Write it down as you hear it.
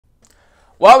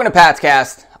Welcome to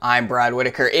PatsCast. I'm Brad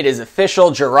Whitaker. It is official.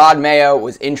 Jerod Mayo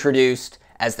was introduced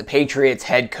as the Patriots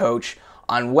head coach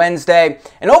on Wednesday.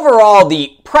 And overall,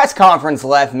 the press conference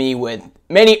left me with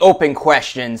many open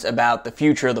questions about the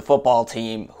future of the football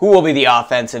team. Who will be the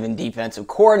offensive and defensive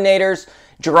coordinators?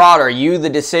 Jerod, are you the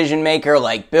decision maker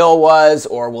like Bill was,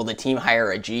 or will the team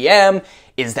hire a GM?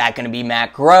 Is that going to be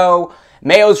Matt Groh?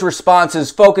 Mayo's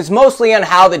responses focus mostly on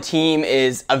how the team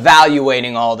is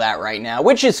evaluating all that right now,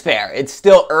 which is fair. It's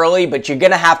still early, but you're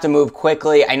going to have to move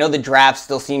quickly. I know the draft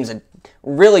still seems a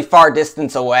really far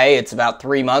distance away. It's about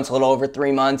 3 months, a little over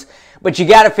 3 months. But you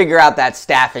got to figure out that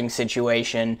staffing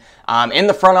situation in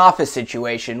the front office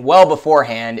situation well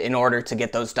beforehand in order to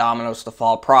get those dominoes to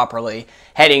fall properly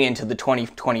heading into the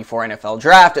 2024 NFL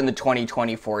draft and the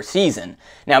 2024 season.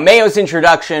 Now, Mayo's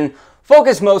introduction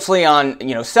focused mostly on,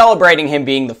 celebrating him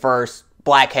being the first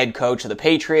black head coach of the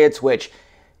Patriots, which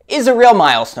is a real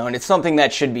milestone. It's something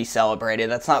that should be celebrated.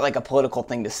 That's not like a political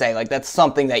thing to say. Like, that's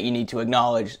something that you need to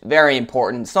acknowledge. Very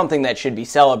important. Something that should be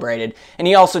celebrated. And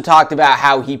he also talked about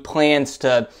how he plans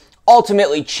to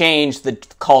ultimately change the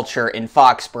culture in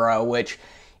Foxborough, which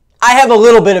I have a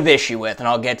little bit of issue with, and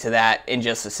I'll get to that in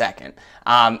just a second.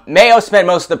 Mayo spent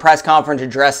most of the press conference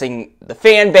addressing the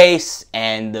fan base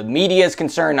and the media's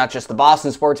concern, not just the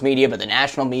Boston sports media, but the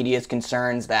national media's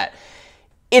concerns that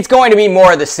it's going to be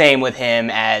more of the same with him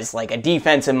as like a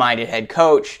defensive-minded head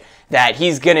coach, that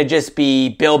he's going to just be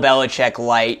Bill Belichick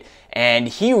light, and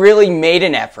he really made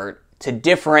an effort to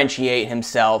differentiate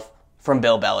himself from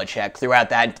Bill Belichick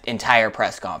throughout that entire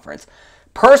press conference.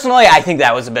 Personally, I think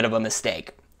that was a bit of a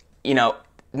mistake.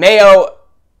 Mayo,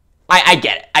 I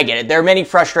get it. There are many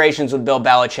frustrations with Bill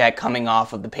Belichick coming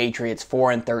off of the Patriots'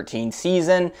 4-13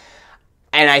 season,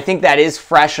 and I think that is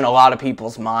fresh in a lot of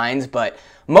people's minds, but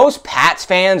most Pats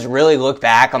fans really look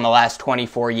back on the last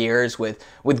 24 years with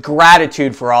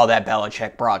gratitude for all that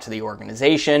Belichick brought to the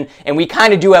organization, and we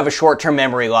kind of do have a short-term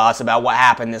memory loss about what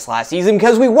happened this last season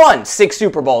because we won 6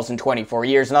 Super Bowls in 24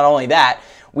 years. Not only that,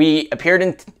 we appeared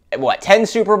in, 10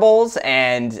 Super Bowls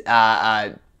and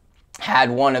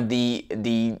had one of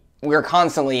we were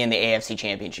constantly in the AFC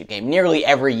Championship game. Nearly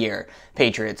every year,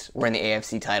 Patriots were in the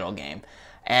AFC title game.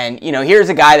 And, here's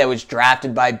a guy that was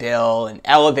drafted by Bill and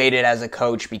elevated as a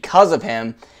coach because of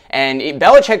him. And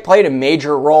Belichick played a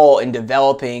major role in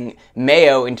developing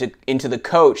Mayo into the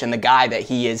coach and the guy that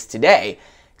he is today.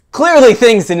 Clearly,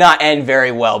 things did not end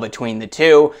very well between the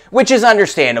two, which is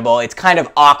understandable. It's kind of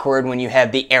awkward when you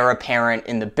have the heir apparent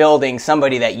in the building,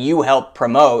 somebody that you helped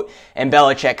promote, and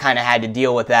Belichick kind of had to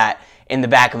deal with that in the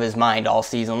back of his mind all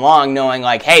season long, knowing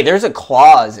like, hey, there's a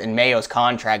clause in Mayo's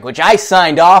contract, which I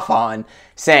signed off on,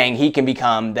 saying he can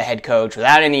become the head coach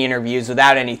without any interviews,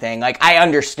 without anything. Like, I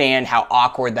understand how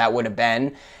awkward that would have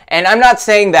been. And I'm not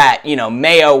saying that,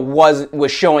 Mayo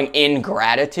was showing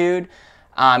ingratitude.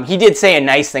 He did say a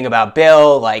nice thing about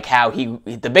Bill, like how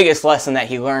the biggest lesson that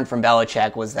he learned from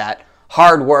Belichick was that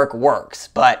hard work works.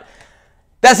 But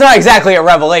that's not exactly a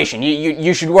revelation.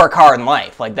 You should work hard in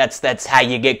life. Like, that's how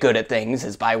you get good at things,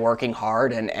 is by working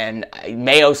hard. And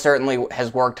Mayo certainly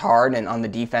has worked hard and on the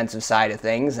defensive side of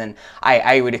things. And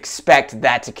I would expect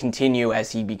that to continue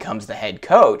as he becomes the head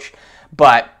coach.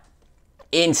 But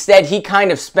instead, he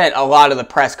kind of spent a lot of the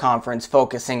press conference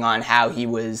focusing on how he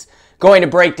was going to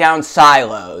break down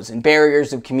silos and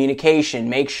barriers of communication,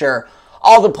 make sure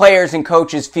all the players and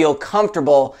coaches feel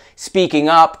comfortable speaking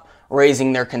up,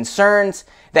 raising their concerns,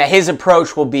 that his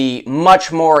approach will be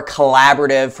much more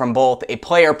collaborative from both a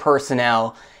player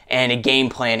personnel and a game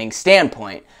planning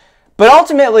standpoint. But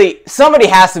ultimately, somebody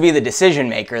has to be the decision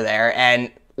maker there,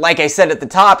 and like I said at the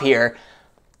top here,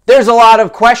 there's a lot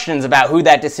of questions about who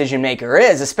that decision maker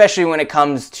is, especially when it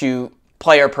comes to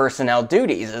player personnel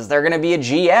duties. Is there going to be a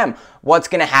GM? What's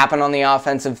going to happen on the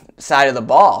offensive side of the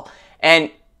ball? And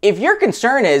if your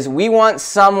concern is we want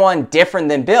someone different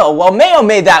than Bill, well, Mayo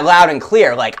made that loud and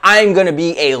clear. Like, I'm going to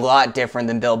be a lot different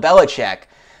than Bill Belichick.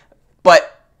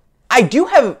 But I do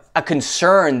have a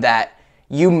concern that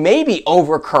you may be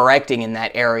overcorrecting in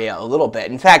that area a little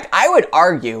bit. In fact, I would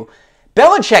argue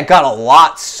Belichick got a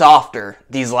lot softer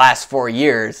these last 4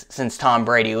 years since Tom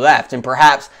Brady left, and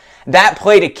perhaps that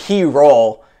played a key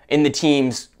role in the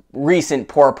team's recent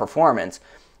poor performance.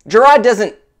 Jerod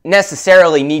doesn't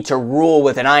necessarily need to rule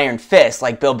with an iron fist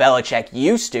like Bill Belichick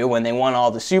used to when they won all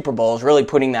the Super Bowls, really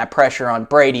putting that pressure on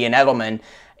Brady and Edelman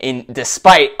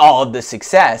despite all of the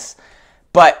success.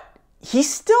 But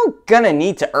he's still going to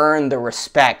need to earn the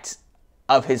respect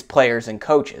of his players and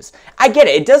coaches. I get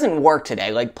it. It doesn't work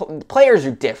today. Like, players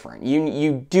are different.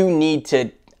 You do need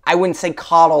to, I wouldn't say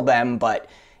coddle them, but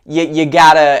you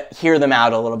gotta hear them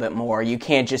out a little bit more. You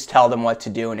can't just tell them what to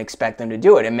do and expect them to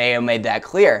do it. And Mayo made that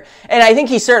clear. And I think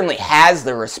he certainly has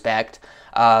the respect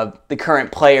of the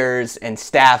current players and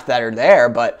staff that are there,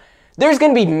 but there's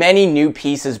going to be many new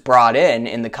pieces brought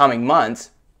in the coming months.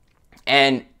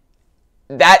 And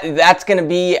that's going to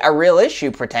be a real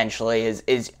issue potentially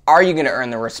is are you going to earn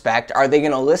the respect? Are they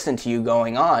going to listen to you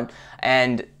going on?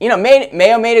 And,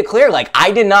 Mayo made it clear, like,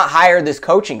 I did not hire this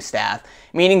coaching staff,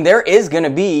 meaning there is going to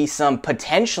be some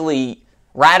potentially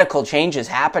radical changes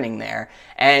happening there.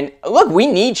 And look, we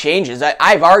need changes.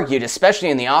 I've argued, especially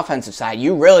in the offensive side,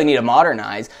 you really need to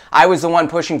modernize. I was the one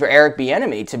pushing for Eric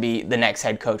Bieniemy to be the next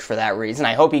head coach for that reason.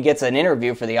 I hope he gets an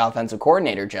interview for the offensive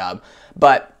coordinator job.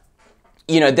 But,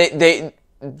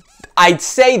 I'd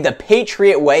say the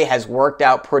Patriot way has worked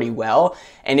out pretty well.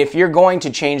 And if you're going to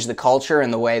change the culture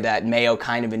in the way that Mayo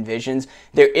kind of envisions,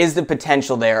 there is the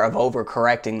potential there of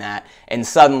overcorrecting that. And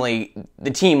suddenly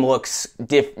the team looks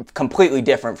completely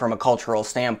different from a cultural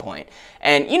standpoint.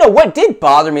 And what did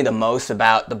bother me the most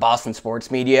about the Boston sports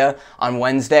media on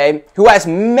Wednesday, who asked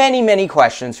many, many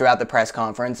questions throughout the press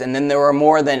conference, and then there were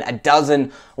more than a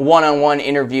dozen one-on-one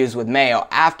interviews with Mayo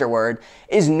afterward,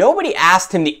 is nobody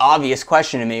asked him the obvious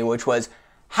question to me, which was,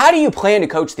 how do you plan to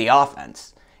coach the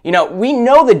offense? We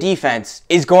know the defense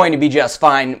is going to be just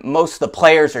fine. Most of the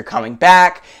players are coming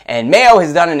back, and Mayo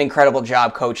has done an incredible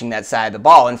job coaching that side of the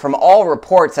ball. And from all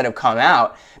reports that have come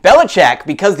out, Belichick,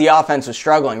 because the offense was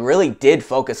struggling, really did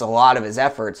focus a lot of his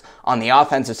efforts on the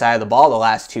offensive side of the ball the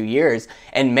last 2 years.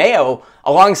 And Mayo,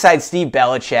 alongside Steve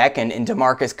Belichick and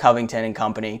DeMarcus Covington and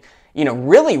company,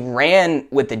 really ran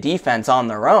with the defense on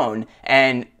their own,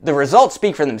 and the results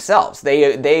speak for themselves.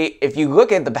 If you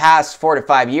look at the past 4 to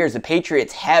 5 years, the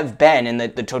Patriots have been, in the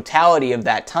totality of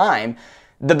that time,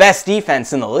 the best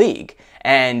defense in the league.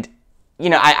 And,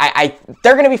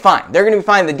 they're going to be fine. They're going to be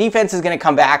fine. The defense is going to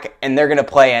come back, and they're going to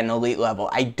play at an elite level.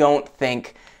 I don't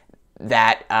think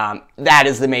that that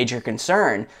is the major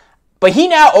concern. But he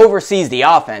now oversees the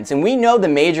offense, and we know the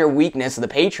major weakness of the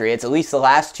Patriots, at least the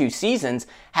last 2 seasons,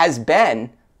 has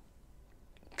been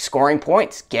scoring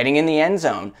points, getting in the end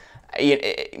zone,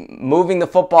 moving the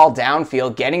football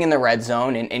downfield, getting in the red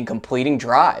zone, and completing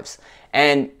drives.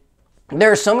 And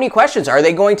there are so many questions. Are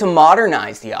they going to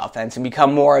modernize the offense and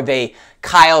become more of a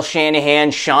Kyle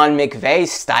Shanahan, Sean McVay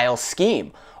style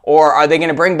scheme? Or are they going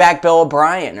to bring back Bill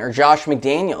O'Brien or Josh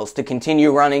McDaniels to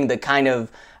continue running the kind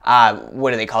of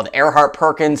what are they called? Earhart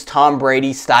Perkins, Tom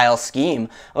Brady style scheme.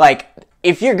 Like,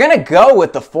 if you're going to go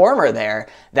with the former there,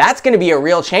 that's going to be a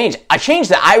real change. A change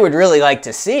that I would really like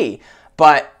to see,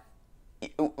 but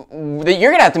you're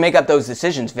going to have to make up those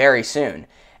decisions very soon.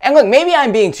 And look, maybe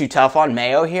I'm being too tough on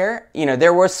Mayo here.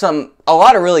 There was a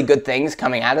lot of really good things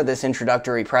coming out of this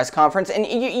introductory press conference, and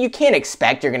you can't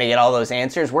expect you're going to get all those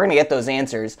answers. We're going to get those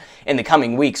answers in the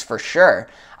coming weeks for sure.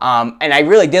 And I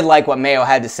really did like what Mayo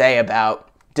had to say about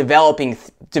developing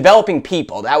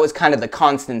people. That was kind of the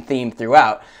constant theme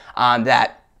throughout,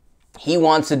 that he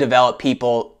wants to develop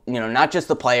people, not just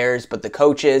the players, but the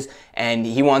coaches, and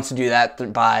he wants to do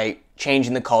that by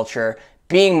changing the culture,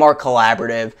 being more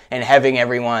collaborative, and having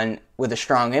everyone with a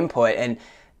strong input. And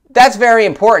that's very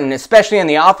important, especially on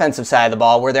the offensive side of the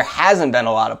ball, where there hasn't been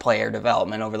a lot of player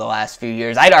development over the last few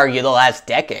years. I'd argue the last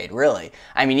decade, really.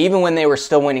 I mean, even when they were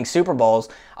still winning Super Bowls,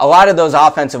 a lot of those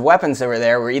offensive weapons that were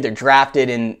there were either drafted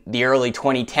in the early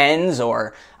 2010s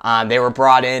or they were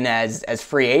brought in as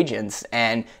free agents.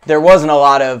 And there wasn't a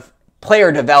lot of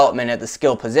player development at the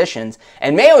skill positions.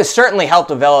 And Mayo has certainly helped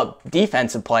develop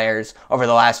defensive players over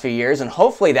the last few years, and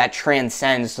hopefully that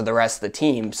transcends to the rest of the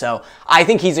team. So I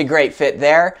think he's a great fit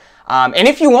there. And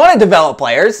if you want to develop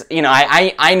players,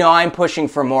 I know I'm pushing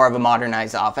for more of a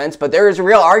modernized offense, but there is a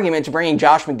real argument to bringing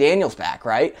Josh McDaniels back,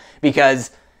 right? Because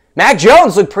Mac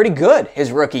Jones looked pretty good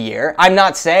his rookie year. I'm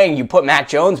not saying you put Mac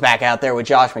Jones back out there with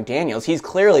Josh McDaniels. He's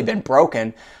clearly been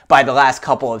broken by the last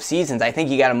couple of seasons. I think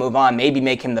you got to move on, maybe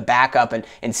make him the backup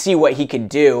and see what he could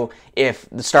do if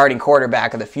the starting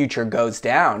quarterback of the future goes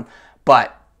down.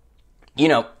 But,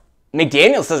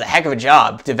 McDaniels does a heck of a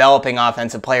job developing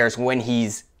offensive players when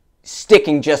he's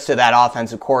sticking just to that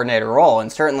offensive coordinator role,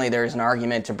 and certainly there's an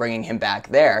argument to bringing him back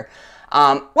there.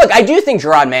 Look, I do think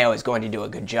Jerod Mayo is going to do a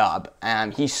good job.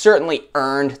 He certainly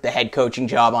earned the head coaching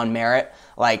job on merit.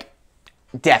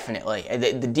 Definitely.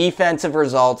 The defensive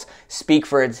results speaks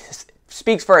for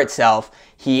itself.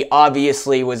 He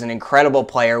obviously was an incredible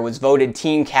player, was voted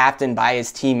team captain by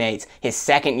his teammates his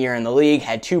second year in the league,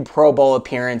 had 2 Pro Bowl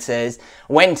appearances,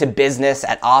 went into business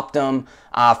at Optum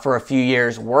for a few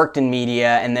years, worked in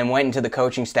media, and then went into the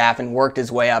coaching staff and worked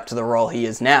his way up to the role he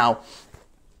is now.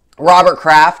 Robert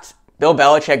Kraft, Bill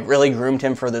Belichick really groomed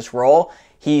him for this role.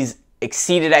 He's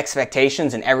exceeded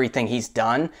expectations in everything he's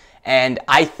done, and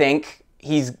I think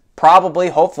he's probably,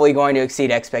 hopefully, going to exceed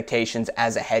expectations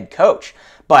as a head coach.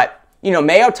 But,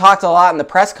 Mayo talked a lot in the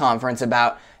press conference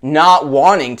about not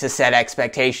wanting to set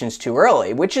expectations too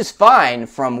early, which is fine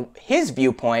from his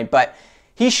viewpoint, but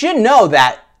he should know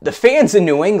that the fans in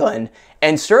New England,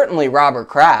 and certainly Robert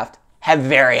Kraft, have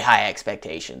very high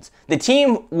expectations. The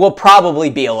team will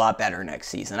probably be a lot better next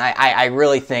season. I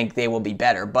really think they will be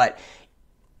better, but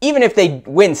even if they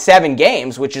win 7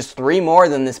 games, which is 3 more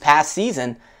than this past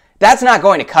season, that's not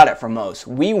going to cut it for most.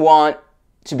 We want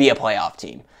to be a playoff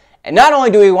team. And not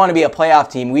only do we want to be a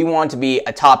playoff team, we want to be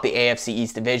atop the AFC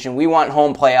East division. We want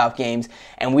home playoff games,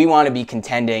 and we want to be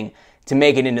contending to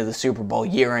make it into the Super Bowl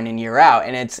year in and year out.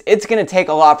 And it's going to take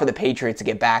a lot for the Patriots to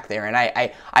get back there. And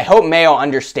I hope Mayo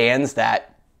understands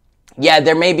that, yeah,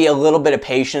 there may be a little bit of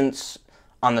patience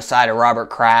on the side of Robert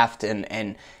Kraft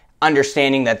and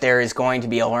understanding that there is going to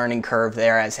be a learning curve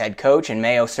there as head coach, and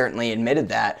Mayo certainly admitted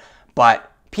that.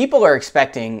 But people are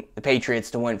expecting the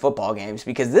Patriots to win football games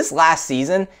because this last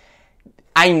season,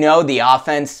 I know the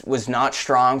offense was not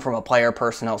strong from a player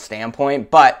personnel standpoint,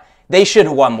 but they should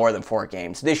have won more than 4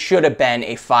 games. This should have been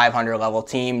a 500 level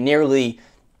team. Nearly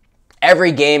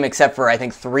every game except for I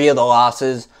think 3 of the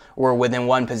losses were within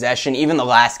 1 possession. Even the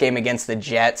last game against the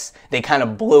Jets, they kind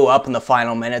of blew up in the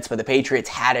final minutes, but the Patriots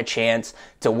had a chance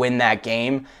to win that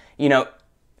game.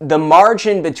 The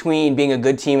margin between being a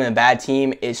good team and a bad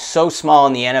team is so small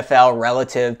in the NFL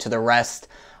relative to the rest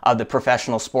of the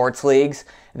professional sports leagues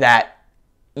that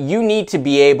you need to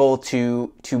be able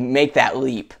to make that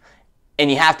leap, and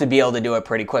you have to be able to do it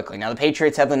pretty quickly. Now, the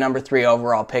Patriots have the number 3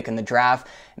 overall pick in the draft.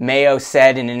 Mayo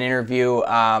said in an interview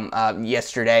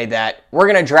yesterday that we're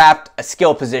going to draft a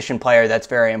skill position player that's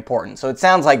very important. So it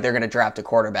sounds like they're going to draft a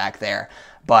quarterback there.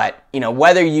 But,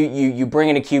 whether you bring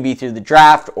in a QB through the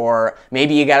draft or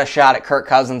maybe you got a shot at Kirk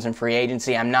Cousins in free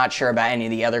agency, I'm not sure about any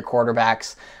of the other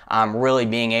quarterbacks really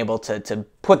being able to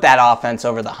put that offense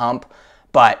over the hump.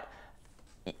 But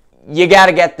you got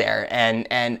to get there,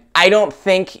 and I don't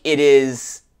think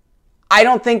it's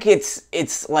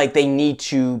like they need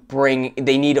to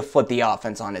flip the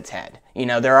offense on its head.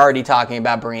 They're already talking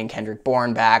about bringing Kendrick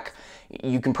Bourne back.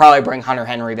 You can probably bring Hunter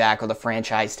Henry back with a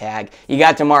franchise tag. You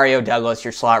got Demario Douglas,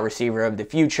 your slot receiver of the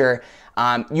future.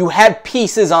 You had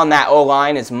pieces on that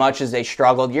O-line as much as they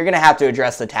struggled. You're going to have to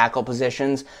address the tackle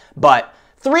positions, but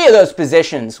 3 of those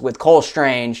positions with Cole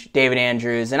Strange, David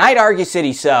Andrews, and I'd argue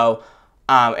City So,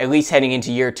 at least heading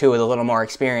into year 2 with a little more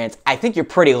experience, I think you're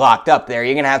pretty locked up there.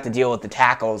 You're going to have to deal with the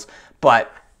tackles,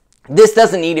 but this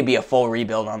doesn't need to be a full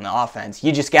rebuild on the offense.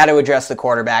 You just got to address the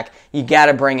quarterback. You got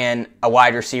to bring in a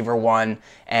wide receiver 1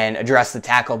 and address the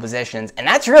tackle positions, and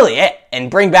that's really it.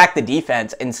 And bring back the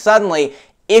defense. And suddenly,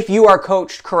 if you are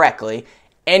coached correctly,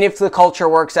 and if the culture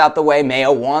works out the way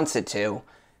Mayo wants it to,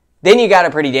 then you got a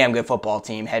pretty damn good football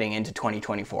team heading into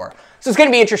 2024. So it's going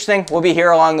to be interesting. We'll be here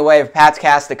along the way of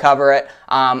PatsCast to cover it.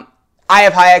 I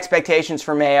have high expectations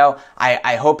for Mayo.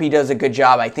 I hope he does a good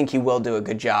job. I think he will do a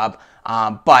good job.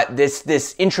 But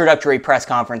this introductory press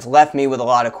conference left me with a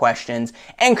lot of questions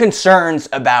and concerns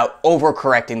about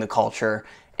overcorrecting the culture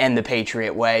and the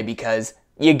Patriot way, because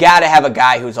you got to have a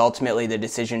guy who's ultimately the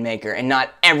decision maker, and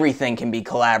not everything can be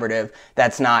collaborative.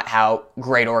 That's not how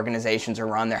great organizations are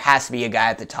run. There has to be a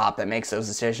guy at the top that makes those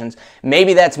decisions.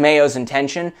 Maybe that's Mayo's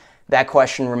intention. That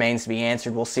question remains to be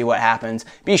answered. We'll see what happens.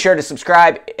 Be sure to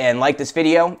subscribe and like this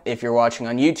video if you're watching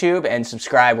on YouTube, and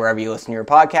subscribe wherever you listen to your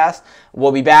podcast.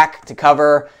 We'll be back to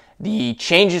cover the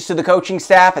changes to the coaching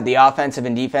staff at the offensive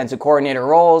and defensive coordinator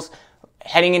roles,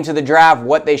 heading into the draft,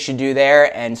 what they should do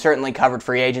there, and certainly covered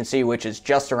free agency, which is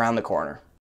just around the corner.